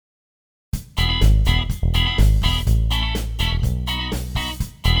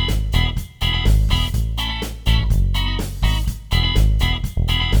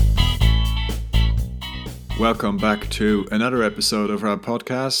Welcome back to another episode of our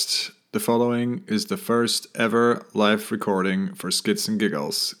podcast. The following is the first ever live recording for Skits and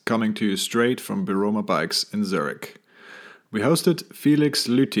Giggles, coming to you straight from Biroma Bikes in Zurich. We hosted Felix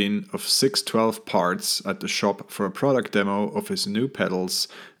Lüttin of 612 Parts at the shop for a product demo of his new pedals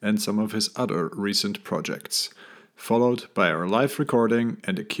and some of his other recent projects, followed by our live recording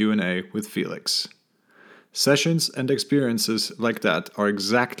and a Q&A with Felix. Sessions and experiences like that are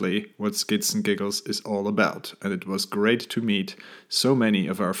exactly what Skits and Giggles is all about, and it was great to meet so many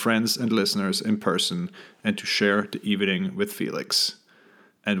of our friends and listeners in person and to share the evening with Felix.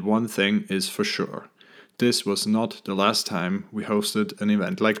 And one thing is for sure, this was not the last time we hosted an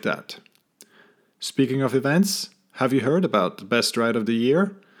event like that. Speaking of events, have you heard about the best ride of the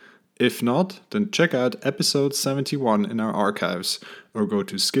year? If not, then check out episode 71 in our archives or go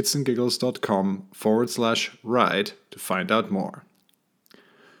to skitsandgiggles.com/ride to find out more.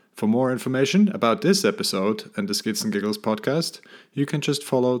 For more information about this episode and the Skits and Giggles podcast, you can just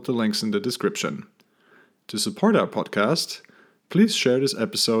follow the links in the description. To support our podcast, please share this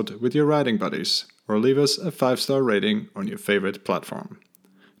episode with your riding buddies or leave us a 5-star rating on your favorite platform.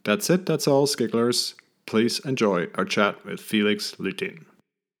 That's it, that's all, Skigglers. Please enjoy our chat with Felix Lüttin.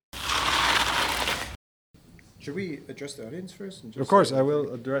 Should we address the audience first? Of course, I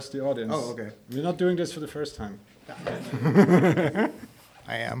will address the audience. Oh, okay. We're not doing this for the first time. I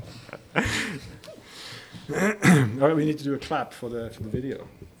am. Oh, we need to do a clap for the video.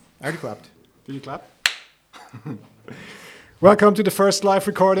 I already clapped. Did you clap? Welcome to the first live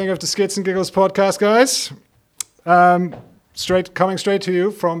recording of the Skits and Giggles podcast, guys. Coming straight to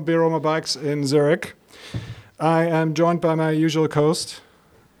you from Biroma Bikes in Zurich. I am joined by my usual host,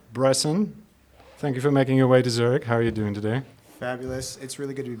 Bresson. Thank you for making your way to Zurich. How are you doing today? Fabulous. It's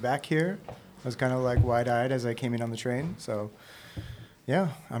really good to be back here. I was kind of like wide-eyed as I came in on the train. So, yeah,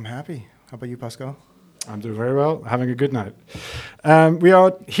 I'm happy. How about you, Pascal? I'm doing very well, having a good night. We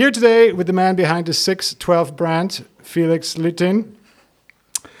are here today with the man behind the 612 brand, Felix Lüttin,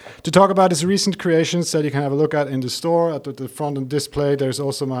 to talk about his recent creations that you can have a look at in the store. At the front and display, there's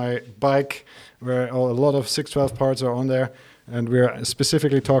also my bike, where a lot of 612 parts are on there. And we're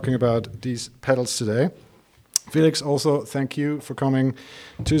specifically talking about these pedals today. Felix, also thank you for coming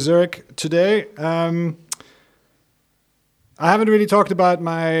to Zurich today. I haven't really talked about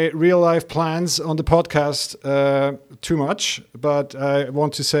my real life plans on the podcast too much, but I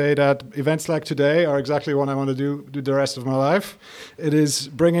want to say that events like today are exactly what I want to do the rest of my life. It is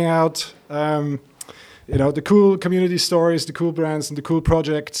bringing out the cool community stories, the cool brands, and the cool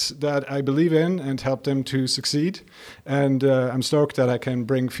projects that I believe in and help them to succeed. And I'm stoked that I can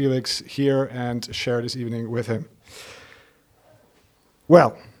bring Felix here and share this evening with him.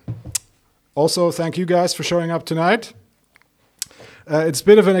 Well, also thank you guys for showing up tonight. It's a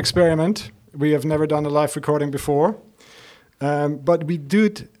bit of an experiment. We have never done a live recording before, but we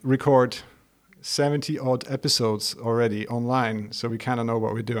did record 70-odd episodes already online, so we kind of know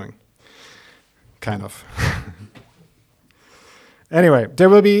what we're doing. Kind of. Anyway, there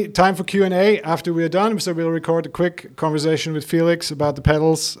will be time for Q&A after we're done, so we'll record a quick conversation with Felix about the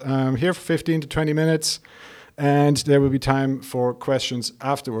pedals here for 15 to 20 minutes, and there will be time for questions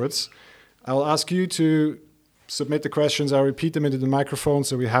afterwards. I'll ask you to submit the questions. I'll repeat them into the microphone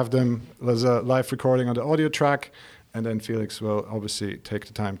so we have them as a live recording on the audio track, and then Felix will obviously take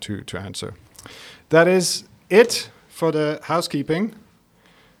the time to answer. That is it for the housekeeping.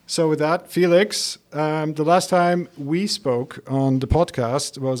 So with that, Felix, the last time we spoke on the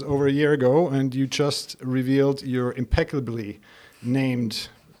podcast was over a year ago, and you just revealed your impeccably named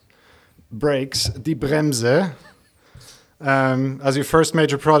brakes, Die Bremse, as your first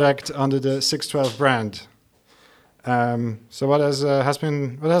major product under the 612 brand. So what has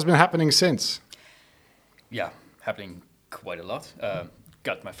been happening since? Yeah, happening quite a lot.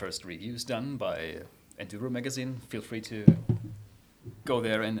 Got my first reviews done by Enduro magazine. Feel free to go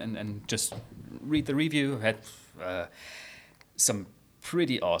there and just read the review. Had some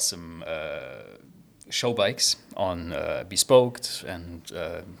pretty awesome show bikes on Bespoked, and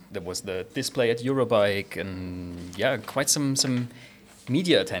there was the display at Eurobike, and yeah, quite some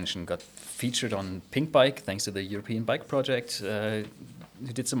media attention. Got featured on Pink Bike thanks to the European Bike Project, who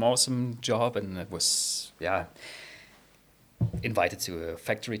did some awesome job, and it was invited to a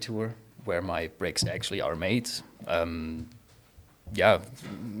factory tour where my brakes actually are made. There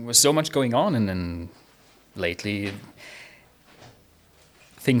was so much going on, and then lately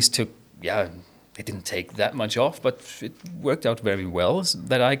things took, it didn't take that much off, but it worked out very well so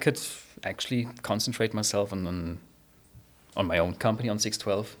that I could actually concentrate myself on my own company, on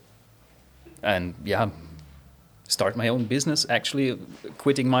 612. And start my own business, actually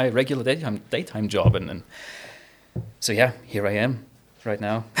quitting my regular daytime job. And so, yeah, here I am right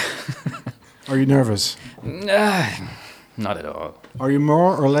now. Are you nervous? Not at all. Are you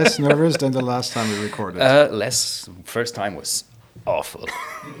more or less nervous than the last time we recorded? Less. First time was awful.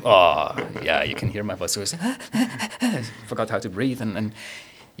 Oh, yeah, you can hear my voice. So I forgot how to breathe. And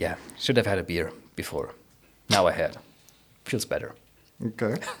yeah, should have had a beer before. Now I had. Feels better.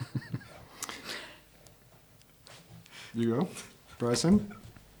 Okay. You go, Bryson.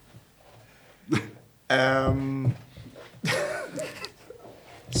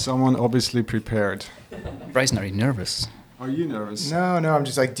 Someone obviously prepared. Bryson, are you nervous? Are you nervous? No, I'm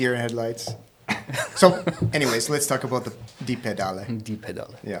just like deer in headlights. So, anyways, let's talk about the di pedale. Di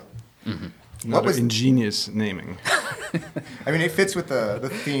pedale. Yeah. What was ingenious naming? I mean, it fits with the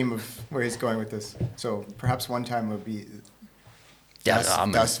theme of where he's going with this. So perhaps one time would be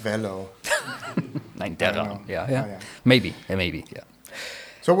das Velo. Nein, der Rahmen. Yeah. Oh, yeah. Maybe, yeah.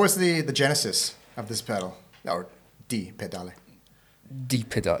 So what was the genesis of this pedal? Or di pedale? Di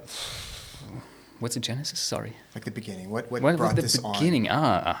pedale. What's the genesis? Sorry. Like the beginning. What What brought the this beginning?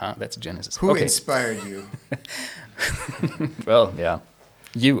 on? That's genesis. Who Okay. inspired you? Well, yeah,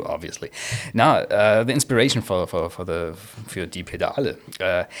 you obviously. Now, the inspiration for die Pedale,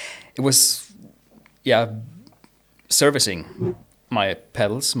 it was, servicing my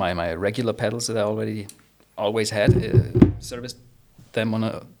pedals, my regular pedals that I always had. Serviced them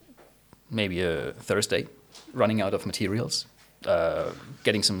on maybe a Thursday, running out of materials,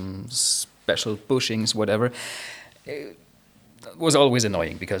 getting some special bushings, whatever. It was always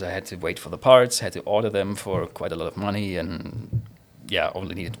annoying because I had to wait for the parts, had to order them for quite a lot of money, and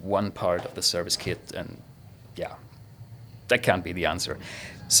only needed one part of the service kit, and that can't be the answer.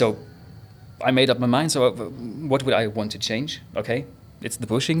 So I made up my mind. So what would I want to change? Okay, it's the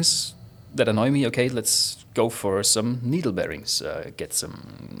bushings that annoy me. Okay, let's go for some needle bearings, get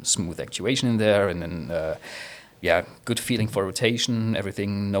some smooth actuation in there, and then good feeling for rotation,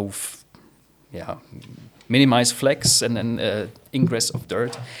 everything, minimize flex and then ingress of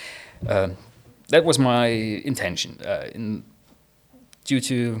dirt. That was my intention. In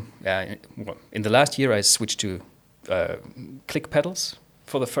the last year, I switched to click pedals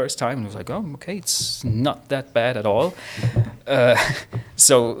for the first time, and I was like, oh, okay, it's not that bad at all.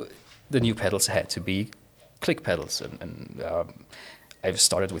 So the new pedals had to be click pedals, and I've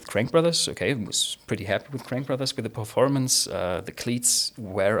started with Crank Brothers. Okay, I was pretty happy with Crank Brothers, with the performance. The cleats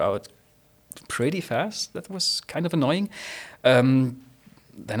wear out pretty fast. That was kind of annoying. Then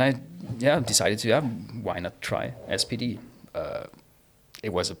I decided to why not try SPD.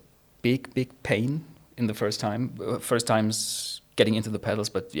 It was a big pain in the first times getting into the pedals,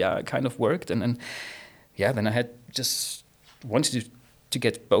 but it kind of worked. And then I had just wanted to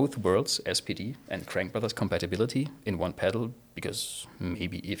get both worlds, SPD and Crank Brothers compatibility, in one pedal, because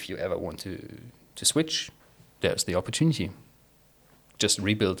maybe if you ever want to switch, there's the opportunity. Just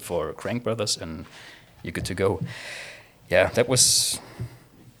rebuild for Crank Brothers and you're good to go. Yeah, that was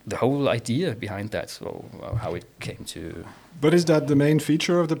the whole idea behind that, so how it came to. But is that the main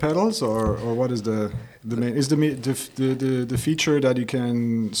feature of the pedals, or what is the main? Is the feature that you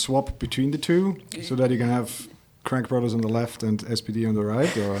can swap between the two, so that you can have Crank Brothers on the left and SPD on the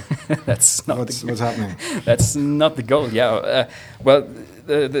right, or that's not what's happening? That's not the goal. Well,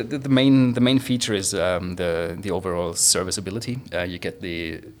 the main feature is the overall serviceability. You get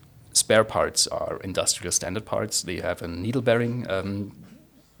the spare parts are industrial standard parts. They have a needle bearing.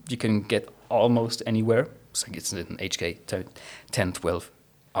 You can get almost anywhere. So it's an HK 1012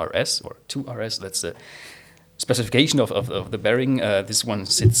 RS or 2 RS. That's the specification of the bearing. This one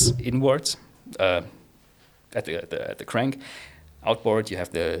sits inwards at the crank. Outboard, you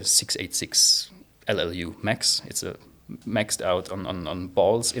have the 686 LLU Max. It's a maxed out on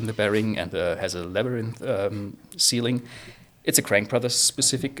balls in the bearing, and has a labyrinth sealing. It's a Crank Brothers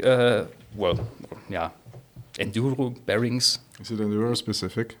specific, enduro bearings. Is it enduro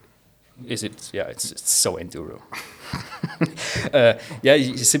specific? Is it? Yeah, it's so enduro.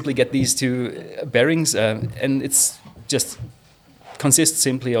 You simply get these two bearings, and it's just consists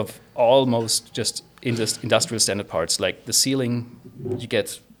simply of almost just industrial standard parts, like the sealing you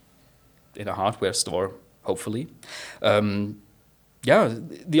get in a hardware store, hopefully. The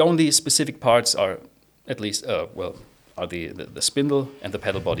only specific parts are, at least, are the spindle and the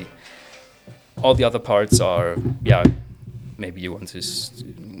pedal body. All the other parts are, maybe you want to,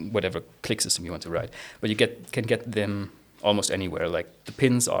 whatever click system you want to ride, but you can get them almost anywhere. Like the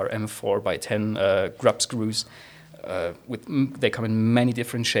pins are M4 by 10 grub screws. They come in many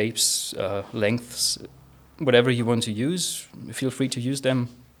different shapes, lengths, whatever you want to use. Feel free to use them.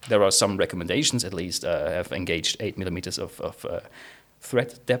 there are some recommendations, at least, have engaged 8 millimeters of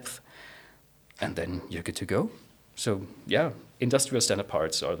thread depth, and then you're good to go. So yeah, industrial standard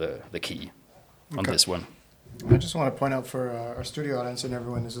parts are the key on this one. I just want to point out for our studio audience and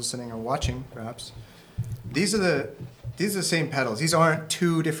everyone who's listening or watching, perhaps, these are the same pedals. These aren't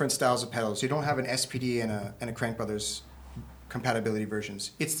two different styles of pedals. You don't have an SPD and a Crank Brothers compatibility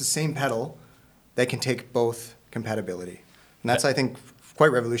versions. It's the same pedal that can take both compatibility, and that's, I think,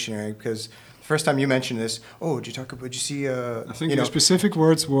 quite revolutionary, because the first time you mentioned this, did you see? I think your specific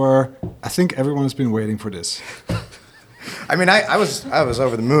words were, I think everyone has been waiting for this. I mean, I was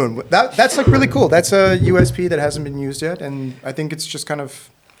over the moon. That's like really cool. That's a USP that hasn't been used yet, and I think it's just kind of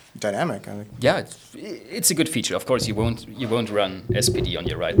dynamic. Yeah, it's a good feature. Of course, you won't run SPD on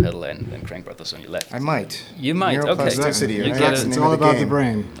your right pedal and Crank Brothers on your left. I might. You might. Okay. Neuroplasticity, You right? get That's the It's name all of the about the game.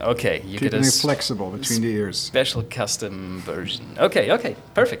 brain. Okay, you get Keeping a it flexible between the ears. special custom version. Okay,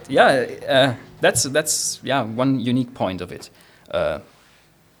 perfect. Yeah, that's one unique point of it.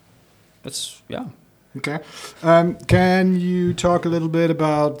 That's yeah. Okay. Can you talk a little bit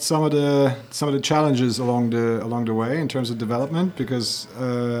about some of the challenges along the way in terms of development? Because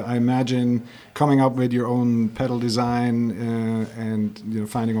I imagine coming up with your own pedal design and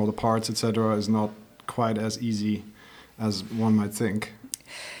finding all the parts, etc., is not quite as easy as one might think.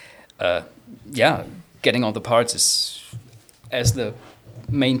 Getting all the parts is, as the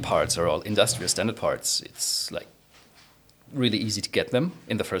main parts are all industrial standard parts, it's like really easy to get them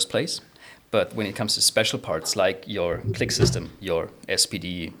in the first place. But when it comes to special parts like your click system, your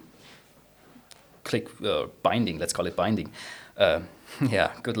SPD click binding, let's call it binding,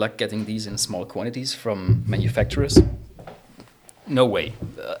 good luck getting these in small quantities from manufacturers. No way,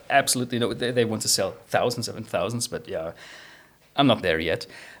 absolutely no. They want to sell thousands and thousands, but yeah, I'm not there yet.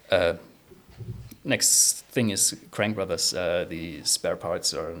 Next thing is Crank Brothers. The spare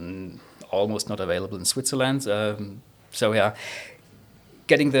parts are almost not available in Switzerland.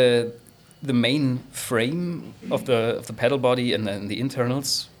 Getting the main frame of the pedal body and then the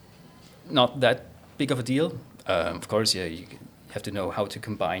internals, not that big of a deal. Of course, you have to know how to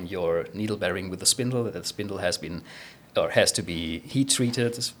combine your needle bearing with the spindle. That spindle has to be heat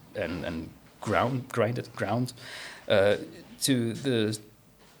treated and ground to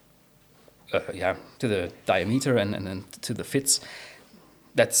the diameter and then to the fits.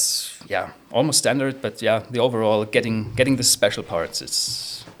 That's almost standard, but the overall getting the special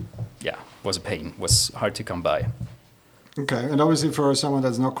parts was a pain, was hard to come by. Okay, and obviously for someone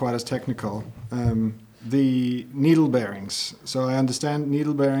that's not quite as technical, the needle bearings. So I understand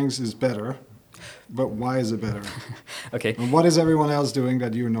needle bearings is better, but why is it better? Okay. And what is everyone else doing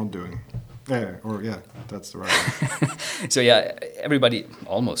that you're not doing? That's the right one. So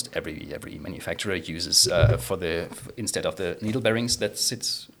almost every manufacturer uses instead of the needle bearings that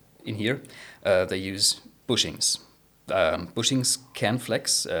sits in here, they use bushings. Bushings can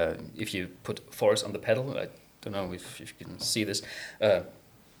flex if you put force on the pedal. I don't know if you can see this. This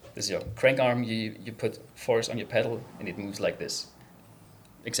is your crank arm. You put force on your pedal and it moves like this.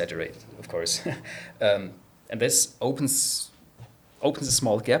 Exaggerated, of course. And this opens a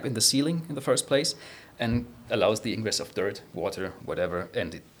small gap in the ceiling in the first place and allows the ingress of dirt, water, whatever,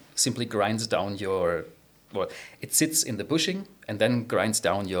 and it simply grinds down it sits in the bushing and then grinds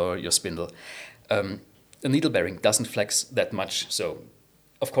down your spindle. The needle bearing doesn't flex that much, so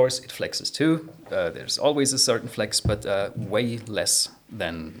of course it flexes too. There's always a certain flex, but way less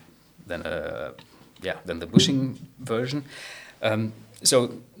than the bushing version.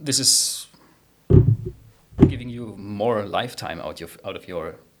 So this is giving you more lifetime out of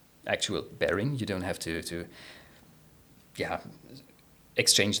your actual bearing. You don't have to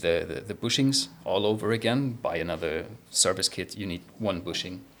exchange the bushings all over again. Buy another service kit. You need one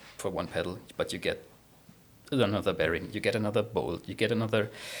bushing for one pedal, but you get another bearing, you get another bolt, you get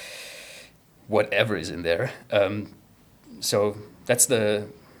another whatever is in there. So that's the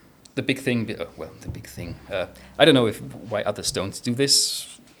big thing. The big thing. I don't know why others don't do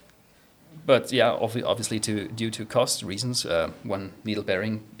this, but obviously due to cost reasons, one needle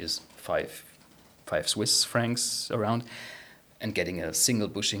bearing is five Swiss francs around, and getting a single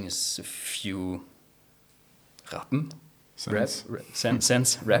bushing is a few Rappen. Reps.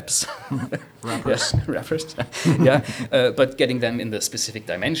 Wrappers. Wrappers. But getting them in the specific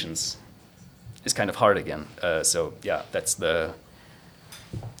dimensions is kind of hard again. That's how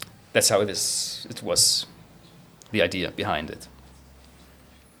it was, the idea behind it.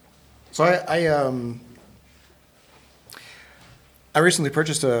 I recently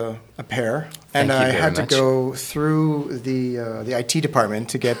purchased a pair, and Thank you I very had to much. go through the IT department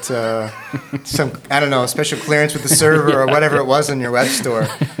to get some, I don't know, special clearance with the server or whatever it was in your web store.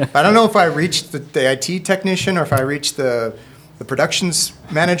 But I don't know if I reached the IT technician or if I reached the productions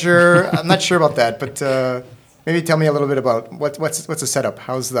manager. I'm not sure about that, but maybe tell me a little bit about what's the setup.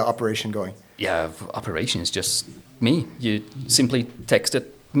 How's the operation going? Yeah, operation is just me. You simply texted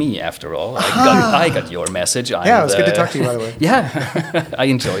me after all. I got your message. Yeah, it was good to talk to you, by the way. Yeah, I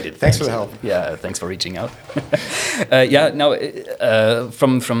enjoyed it. Thanks for the help. Yeah, thanks for reaching out.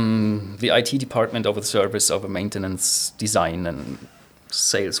 From the IT department over the service, over maintenance, design, and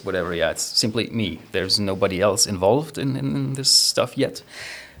sales, whatever. Yeah, it's simply me. There's nobody else involved in this stuff yet.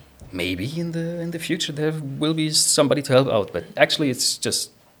 Maybe in the future there will be somebody to help out, but actually it's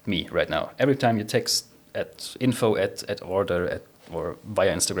just me right now. Every time you text at info at order or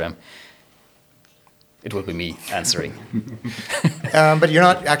via Instagram, it will be me answering. But you're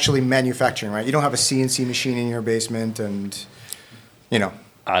not actually manufacturing, right? You don't have a CNC machine in your basement and, you know.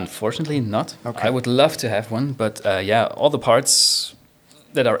 Unfortunately not. Okay. I would love to have one, but all the parts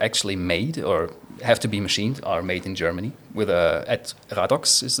that are actually made or have to be machined are made in Germany. With at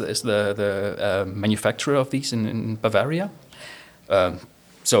Radox is the manufacturer of these in Bavaria.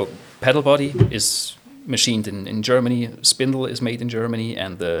 So pedal body is machined in Germany. Spindle is made in Germany,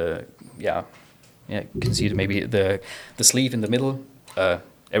 and you can see maybe the sleeve in the middle.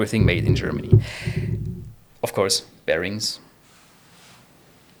 Everything made in Germany. Of course, bearings.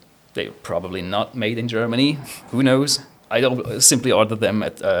 They're probably not made in Germany. Who knows? I don't simply order them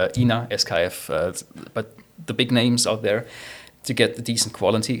at INA, SKF, but the big names out there to get the decent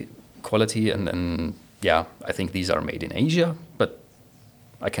quality, and I think these are made in Asia, but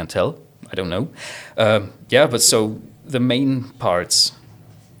I can't tell. I don't know. But so the main parts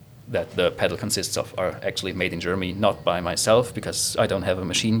that the pedal consists of are actually made in Germany, not by myself because I don't have a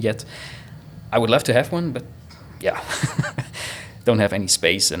machine yet. I would love to have one, but yeah, don't have any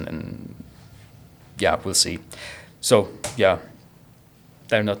space, and we'll see. So yeah,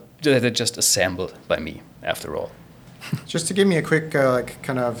 they're just assembled by me after all. Just to give me a quick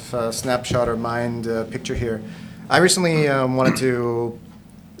snapshot or mind picture here, I recently wanted to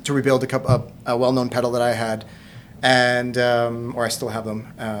rebuild a well-known pedal that I had, and or I still have them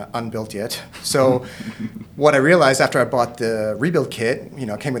unbuilt yet. So what I realized after I bought the rebuild kit,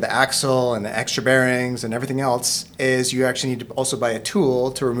 it came with the axle and the extra bearings and everything else, is you actually need to also buy a tool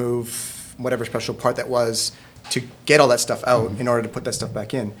to remove whatever special part that was to get all that stuff out in order to put that stuff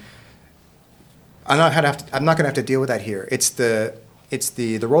back in. I'm not going to have to deal with that here. It's the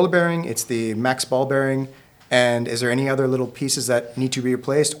roller bearing, it's the max ball bearing, and is there any other little pieces that need to be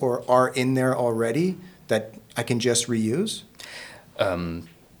replaced or are in there already that I can just reuse?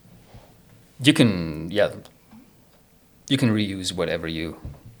 You can reuse whatever you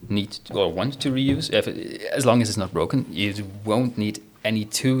need or want to reuse, as long as it's not broken. You won't need any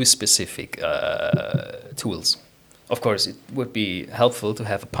too specific tools. Of course, it would be helpful to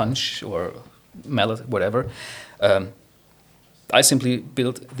have a punch or mallet, whatever. I simply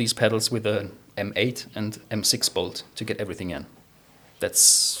built these pedals with an M8 and M6 bolt to get everything in.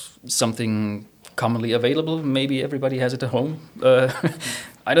 That's something commonly available. Maybe everybody has it at home.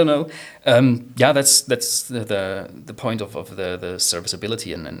 I don't know. That's the point of the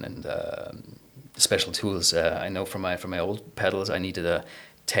serviceability and special tools. I know from my old pedals, I needed a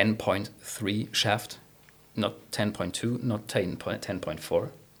 10.3 shaft, not 10.2, not 10.4,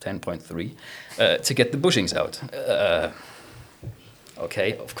 10.3, to get the bushings out.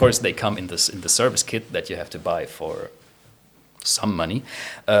 Okay, of course they come in the service kit that you have to buy for some money,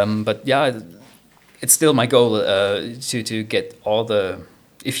 but yeah, it's still my goal to get all the.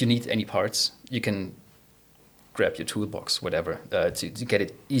 If you need any parts, you can grab your toolbox, whatever, to get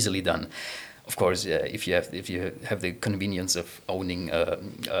it easily done. Of course, if you have the convenience of owning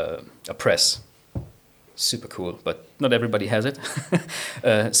a press, super cool. But not everybody has it.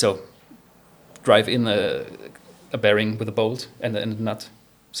 So drive in a bearing with a bolt and a nut.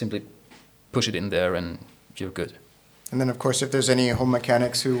 Simply push it in there, and you're good. And then, of course, if there's any home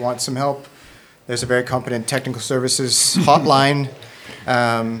mechanics who want some help, there's a very competent technical services hotline,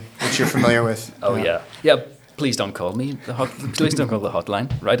 which you're familiar with. Oh yeah. Please don't call me. Please don't call the hotline.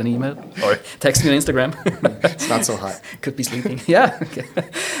 Write an email or text me on Instagram. It's not so hot. Could be sleeping. Yeah. Okay.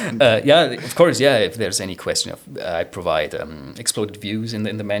 Of course. Yeah. If there's any question, I provide exploded views in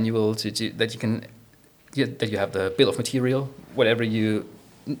the manual that you can. That you have the bill of material, whatever you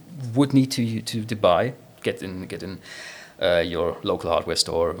would need to buy. Get in your local hardware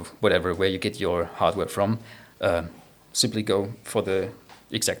store, whatever, where you get your hardware from. Simply go for the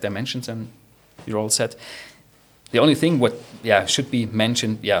exact dimensions and you're all set. The only thing what should be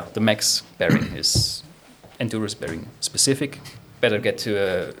mentioned, the max bearing is endurance bearing specific. Better get to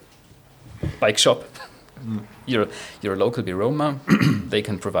a bike shop. Your local Biroma, they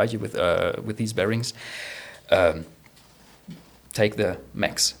can provide you with these bearings. Take the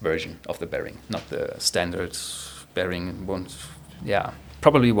max version of the bearing, not the standard bearing.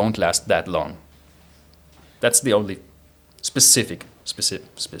 Probably won't last that long. That's the only specific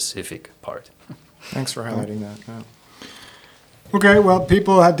part. Thanks for highlighting that. Yeah. Okay, well,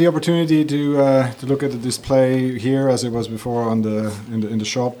 people had the opportunity to look at the display here as it was before in the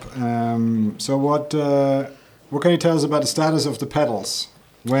shop. So what can you tell us about the status of the pedals?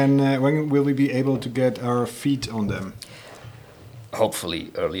 When will we be able to get our feet on them?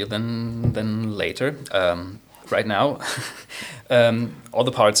 Hopefully earlier than later. Right now, all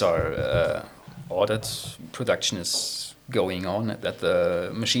the parts are ordered. Production is going on at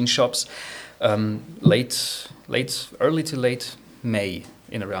the machine shops. Early to late May,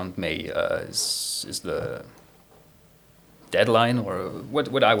 in around May, is the deadline, or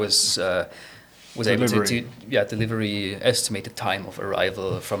what I was able to delivery estimated time of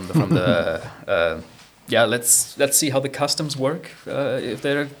arrival from the let's see how the customs work, if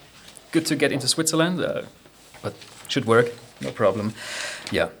they're good to get into Switzerland, but should work, no problem.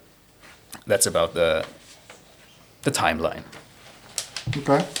 Yeah, that's about the timeline.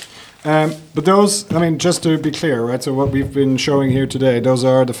 Okay. But those, I mean, just to be clear, right? So what we've been showing here today, those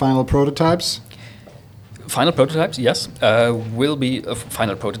are the final prototypes? Final prototypes, yes. Will be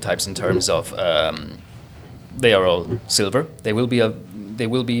final prototypes in terms of they are all silver. They will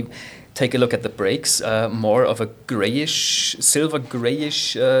be. Take a look at the brakes. More of a silver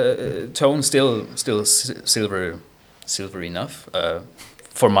grayish tone. Still silver enough in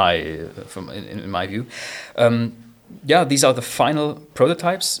my view. These are the final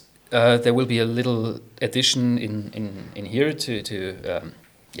prototypes. There will be a little addition in here to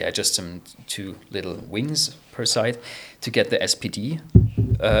just some 2 little wings per side to get the SPD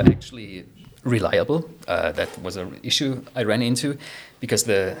actually reliable. That was an issue I ran into because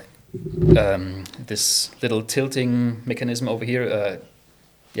this little tilting mechanism over here,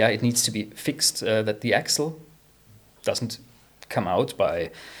 it needs to be fixed that the axle doesn't come out by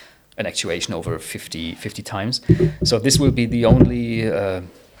an actuation over 50 times. So this will be the only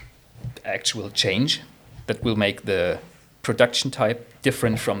actual change that will make the production type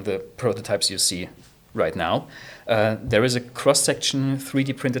different from the prototypes you see right now. There is a cross-section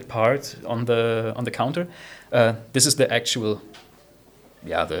 3D printed part on the counter. This is the actual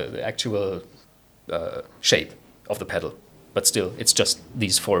shape of the pedal, but still it's just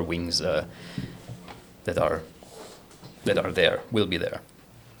these 4 wings that are will be there.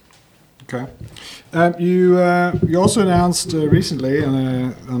 Okay. You also announced recently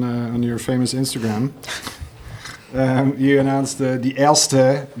on your famous Instagram. You announced the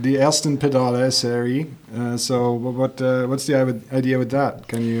ersten Pedale series. So what's the idea with that?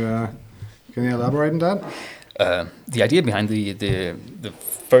 Can you elaborate on that? The idea behind the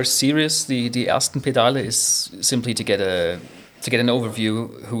first series, the ersten Pedale, is simply to get an overview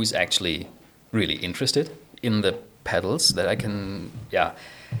who's actually really interested in the pedals, that I can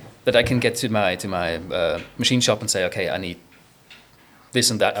get to my machine shop and say, okay, I need this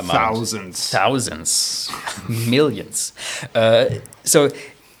and that amount. Thousands, millions. So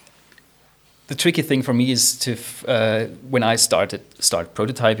the tricky thing for me is to when I start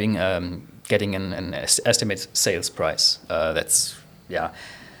prototyping, getting an estimate sales price. That's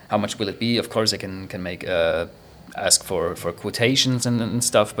how much will it be? Of course, I can make ask for quotations and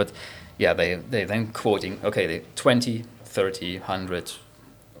stuff, but they then quoting, okay, the 20, 30, 100,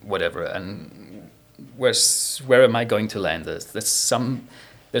 whatever, and where am I going to land?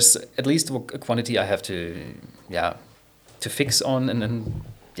 There's at least a quantity I have to fix on, and then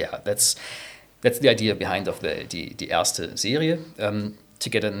that's the idea behind of the erste Serie, to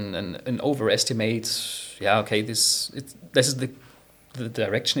get an overestimate. Okay, this is the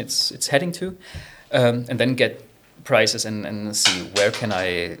direction it's heading to, and then get prices and see where can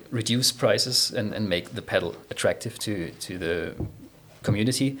I reduce prices and make the pedal attractive to the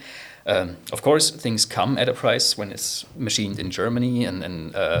community. Of course, things come at a price when it's machined in Germany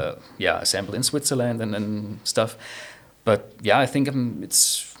and assembled in Switzerland and stuff. But I think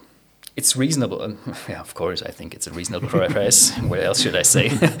it's reasonable. Of course, I think it's a reasonable price. What else should I say?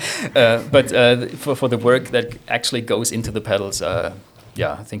 But for the work that actually goes into the pedals, I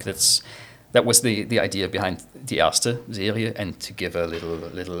think that was the idea behind the erste Serie, and to give a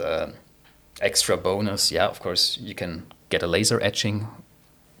little extra bonus. Of course, you can get a laser etching,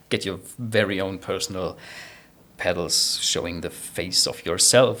 get your very own personal pedals showing the face of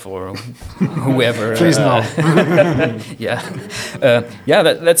yourself or whoever. Please no. Yeah,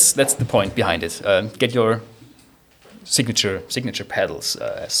 that's the point behind it. Get your signature pedals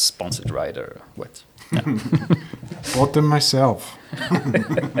as sponsored rider. What? Yeah. Bought them myself.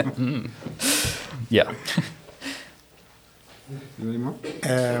 Yeah. Any more?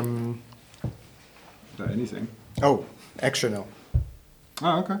 Anything? Oh, extra no.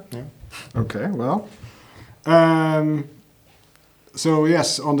 Oh, okay. Yeah. Okay, well. So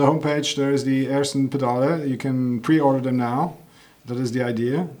yes, on the homepage there is the Ersten Pedale. You can pre-order them now. That is the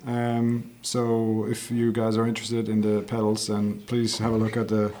idea. So if you guys are interested in the pedals, then please have a look at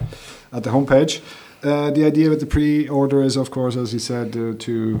the homepage. The idea with the pre-order is, of course, as you said,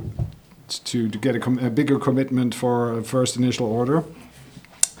 to get a bigger commitment for a first initial order.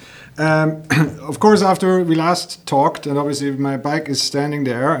 Of course, after we last talked, and obviously my bike is standing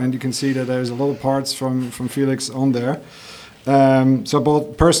there, and you can see that there's a lot of parts from Felix on there. So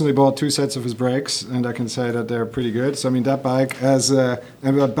I personally bought 2 sets of his brakes, and I can say that they're pretty good. So I mean, that bike has,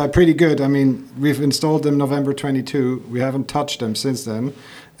 and by pretty good, I mean we've installed them November 22. We haven't touched them since then,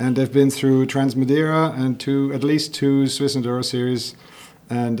 and they've been through Transmadeira and at least 2 Swiss Enduro series.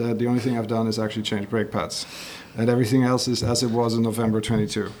 And the only thing I've done is actually change brake pads, and everything else is as it was in November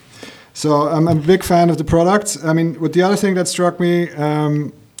 22. So I'm a big fan of the product. I mean, the other thing that struck me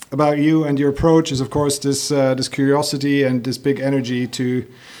about you and your approach is, of course, this curiosity and this big energy to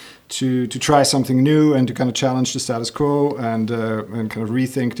try something new and to kind of challenge the status quo and kind of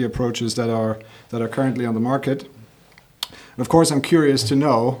rethink the approaches that are currently on the market. And of course, I'm curious to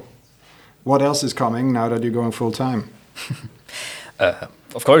know what else is coming now that you're going full time.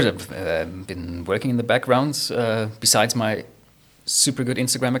 Of course, I've been working in the background besides my super good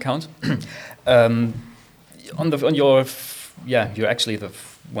Instagram account. You're actually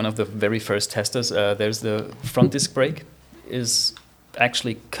one of the very first testers. There's the front disc brake is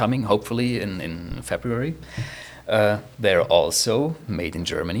actually coming, hopefully in February. They're also made in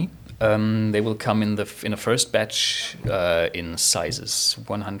Germany. They will come in a first batch in sizes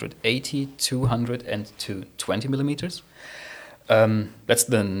 180, 200, and 220 millimeters. That's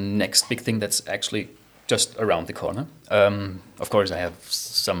the next big thing that's actually just around the corner. Of course, I have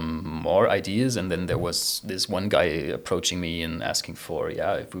some more ideas, and then there was this one guy approaching me and asking for,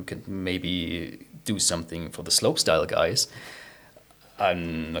 if we could maybe do something for the slopestyle guys.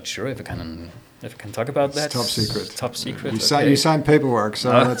 I'm not sure if I can talk about that. It's top secret. Top secret. You signed paperwork, so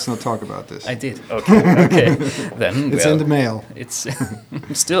let's not talk about this. I did. Okay. Then it's in the mail. It's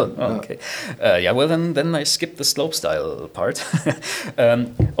still okay. Then I skipped the slopestyle part.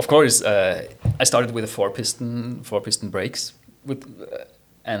 Of course, I started with a four piston brakes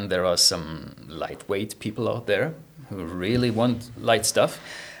and there are some lightweight people out there who really want light stuff.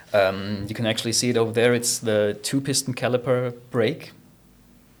 You can actually see it over there. It's the 2-piston caliper brake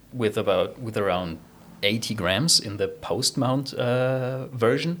with around 80 grams in the post mount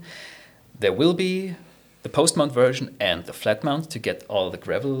version. There will be the post mount version and the flat mount to get all the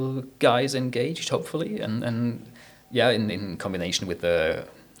gravel guys engaged, hopefully, and in combination with the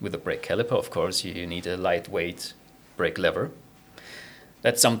brake caliper. Of course, you need a lightweight brake lever.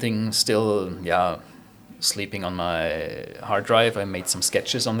 That's something still sleeping on my hard drive. I made some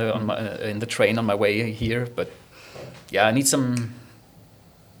sketches in the train on my way here, but I need some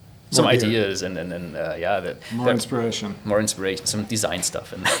ideas and more inspiration, some design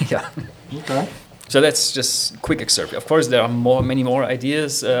stuff, and Okay. So that's just a quick excerpt. Of course, there are many more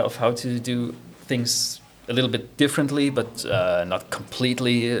ideas of how to do things a little bit differently, but not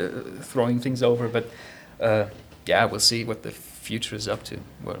completely throwing things over. But we'll see what the future is up to,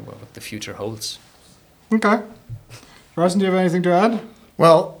 what the future holds. Okay. Carson, do you have anything to add?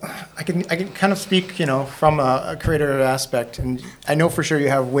 Well, I can kind of speak, from a creator aspect, and I know for sure you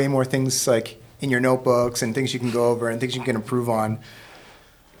have way more things like in your notebooks and things you can go over and things you can improve on.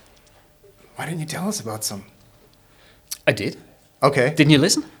 Why didn't you tell us about some? I did. Okay. Didn't you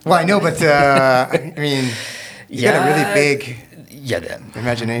listen? Well, I know, but I mean, you got a really big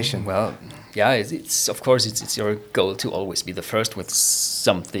imagination. Well, it's of course it's your goal to always be the first with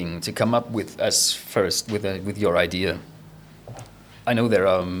something, to come up with as first with your idea. I know there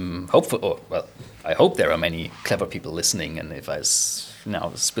are I hope there are many clever people listening, and if I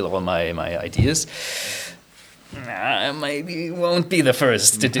now spill all my ideas, I maybe won't be the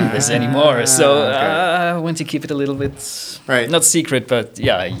first to do this anymore. So I want to keep it a little bit, not secret, but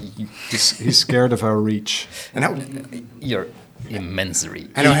He's scared of our reach. And how your immense reach.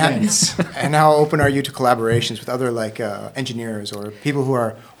 And how open are you to collaborations with other engineers or people who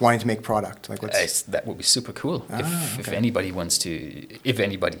are wanting to make product? That would be super cool. If anybody wants to, if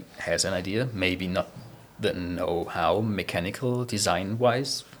anybody has an idea, maybe not the know-how, mechanical,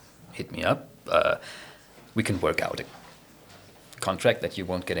 design-wise, hit me up. We can work out a contract that you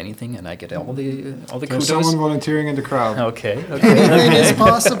won't get anything, and I get all the There's kudos. someone volunteering in the crowd. Okay. Anything is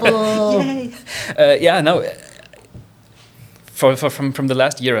possible. From the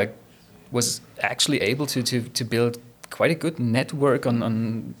last year, I was actually able to build quite a good network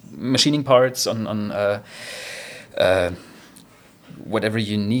on machining parts, on whatever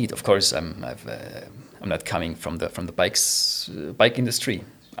you need. Of course, I'm not coming from the bike industry.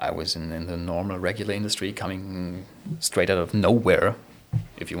 I was in the normal, regular industry, coming straight out of nowhere,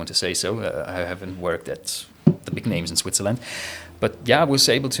 if you want to say so. I haven't worked at the big names in Switzerland. But yeah, I was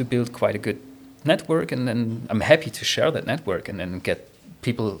able to build quite a good network, and then I'm happy to share that network and then get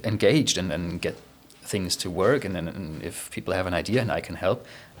people engaged and get things to work. And then if people have an idea and I can help,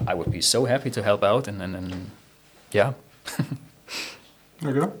 I would be so happy to help out. And yeah.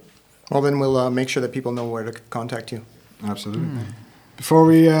 Okay. Well, then we'll make sure that people know where to contact you. Absolutely. Before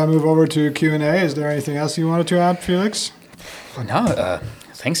we move over to Q&A, is there anything else you wanted to add, Felix? No,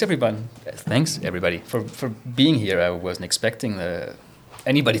 thanks everyone. Thanks everybody for being here. I wasn't expecting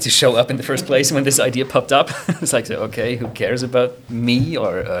anybody to show up in the first place when this idea popped up. It's like, okay, who cares about me?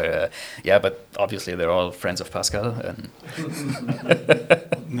 Or yeah, but obviously they're all friends of Pascal. And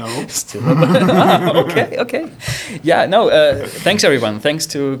No. still. Okay. Yeah, no. Thanks everyone. Thanks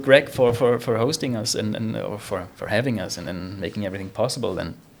to Greg for hosting us and or for having us and making everything possible.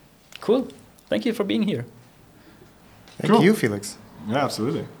 And cool. Thank you for being here. Thank you, Felix. Yeah,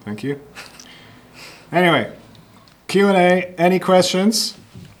 absolutely. Thank you. Anyway, Q&A. Any questions?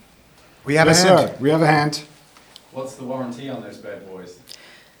 We have Yes, a hand. sir. We have a hand. What's the warranty on those bad boys?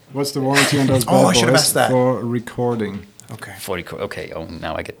 What's the warranty on those Oh, bad I should have boys asked that. for recording? Okay. Okay. Oh,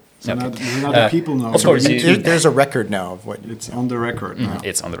 now I get. So okay. now the people know. Of course, There's a record now of what you It's on the record now.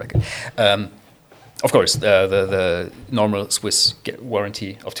 It's on the record. Of course, the normal Swiss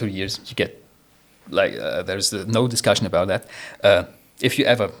warranty of 2 years, you get, like, there's no discussion about that. If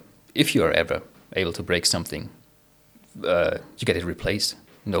you are ever able to break something, you get it replaced,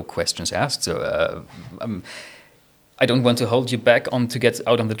 no questions asked. So I don't want to hold you back on to get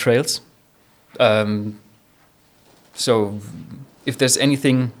out on the trails. So if there's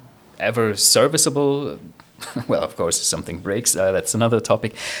anything ever serviceable, well, of course, if something breaks, that's another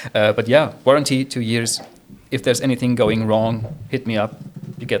topic. But yeah, warranty 2 years. If there's anything going wrong, hit me up.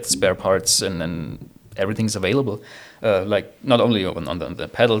 You get spare parts, and then everything's available. Like not only on the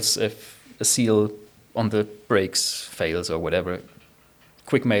pedals, if a seal on the brakes fails or whatever,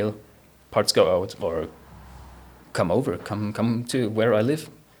 quick mail, parts go out, or come to where I live.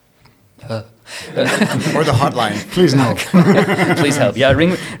 or the hotline. Please no. Please help. Yeah,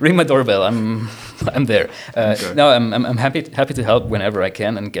 ring my doorbell. I'm there. Okay. No, I'm happy to help whenever I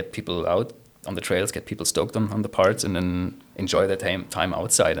can and get people out on the trails, get people stoked on the parts, and then enjoy their time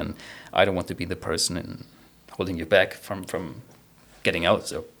outside. And I don't want to be the person in holding you back from getting out.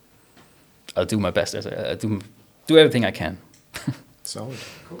 So I'll do my best. I do everything I can. Solid.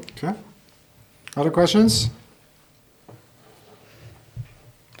 Okay. Other questions?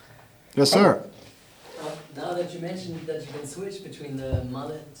 Yes, sir. Now that you mentioned that you can switch between the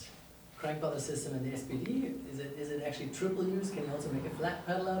mullet crank bottle system and the SPD, is it actually triple use? Can you also make a flat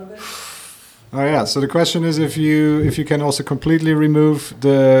pedal out of it? Oh yeah. So the question is if you can also completely remove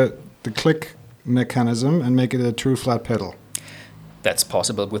the click mechanism and make it a true flat pedal. That's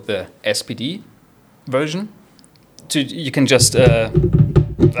possible with the SPD version. You can just the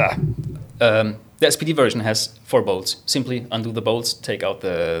SPD version has 4 bolts. Simply undo the bolts, take out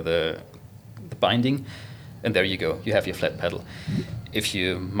the binding, and there you go. You have your flat pedal. If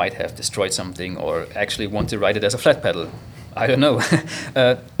you might have destroyed something or actually want to ride it as a flat pedal, I don't know.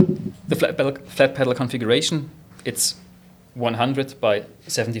 The flat pedal configuration, it's 100 by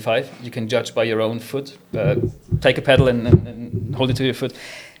 75. You can judge by your own foot. Take a pedal and hold it to your foot.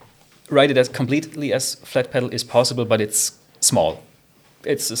 Ride it as completely as flat pedal is possible, but it's small.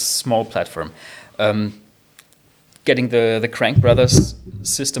 It's a small platform. Getting the Crank Brothers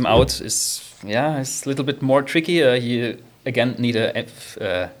system out is it's a little bit more tricky. You again need a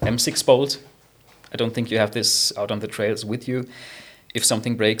M6 bolt. I don't think you have this out on the trails with you if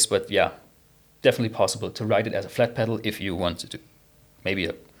something breaks, but yeah, definitely possible to ride it as a flat pedal if you wanted to. Maybe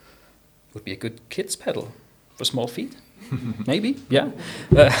would be a good kids pedal for small feet. Maybe, yeah.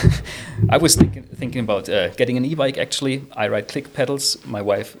 I was thinking about getting an e-bike. Actually, I ride click pedals. My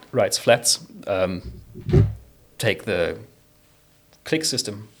wife rides flats. Take the click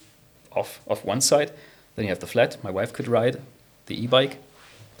system off one side, then you have the flat. My wife could ride the e-bike.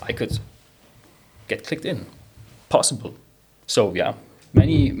 I could get clicked in. Possible. So yeah,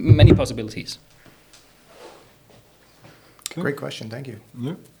 many possibilities. Okay. Great question. Thank you.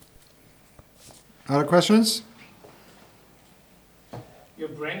 Yeah. Other questions? Your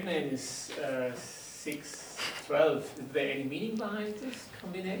brand name is 612. Is there any meaning behind this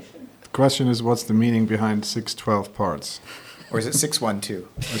combination? The question is, what's the meaning behind 612 parts? Or is it 612?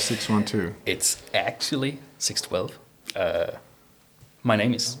 Or 612? It's actually 612. My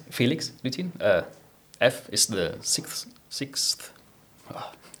name is Felix Lüttin. F is the sixth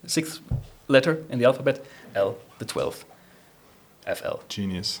letter in the alphabet. L the 12th. FL.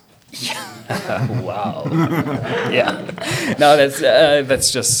 Genius. Wow. Yeah. No,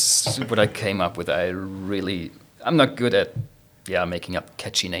 that's just what I came up with. I'm not good at making up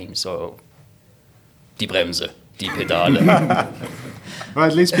catchy names. So die Bremse, die Pedale. Well,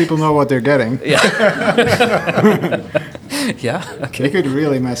 at least people know what they're getting. Yeah. Yeah. Okay. They could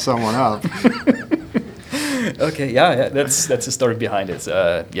really mess someone up. Okay. Yeah. That's the story behind it.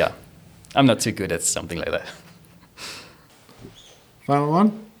 Yeah. I'm not too good at something like that. Final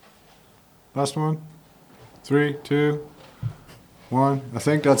one? Last one? 3, 2, 1. I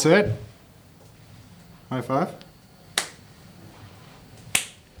think that's it. High five.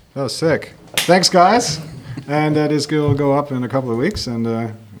 That was sick. Thanks, guys. And this will go up in a couple of weeks, and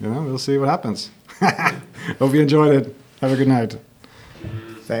we'll see what happens. Hope you enjoyed it. Have a good night.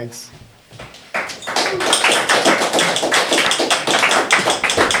 Thanks.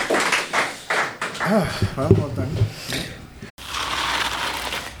 Well done.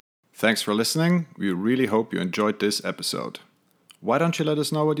 Thanks for listening. We really hope you enjoyed this episode. Why don't you let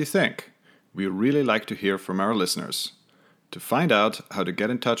us know what you think? We really like to hear from our listeners. To find out how to get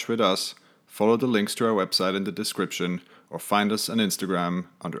in touch with us, follow the links to our website in the description or find us on Instagram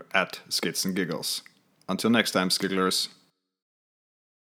under @skitsandgiggles. Until next time, Skigglers.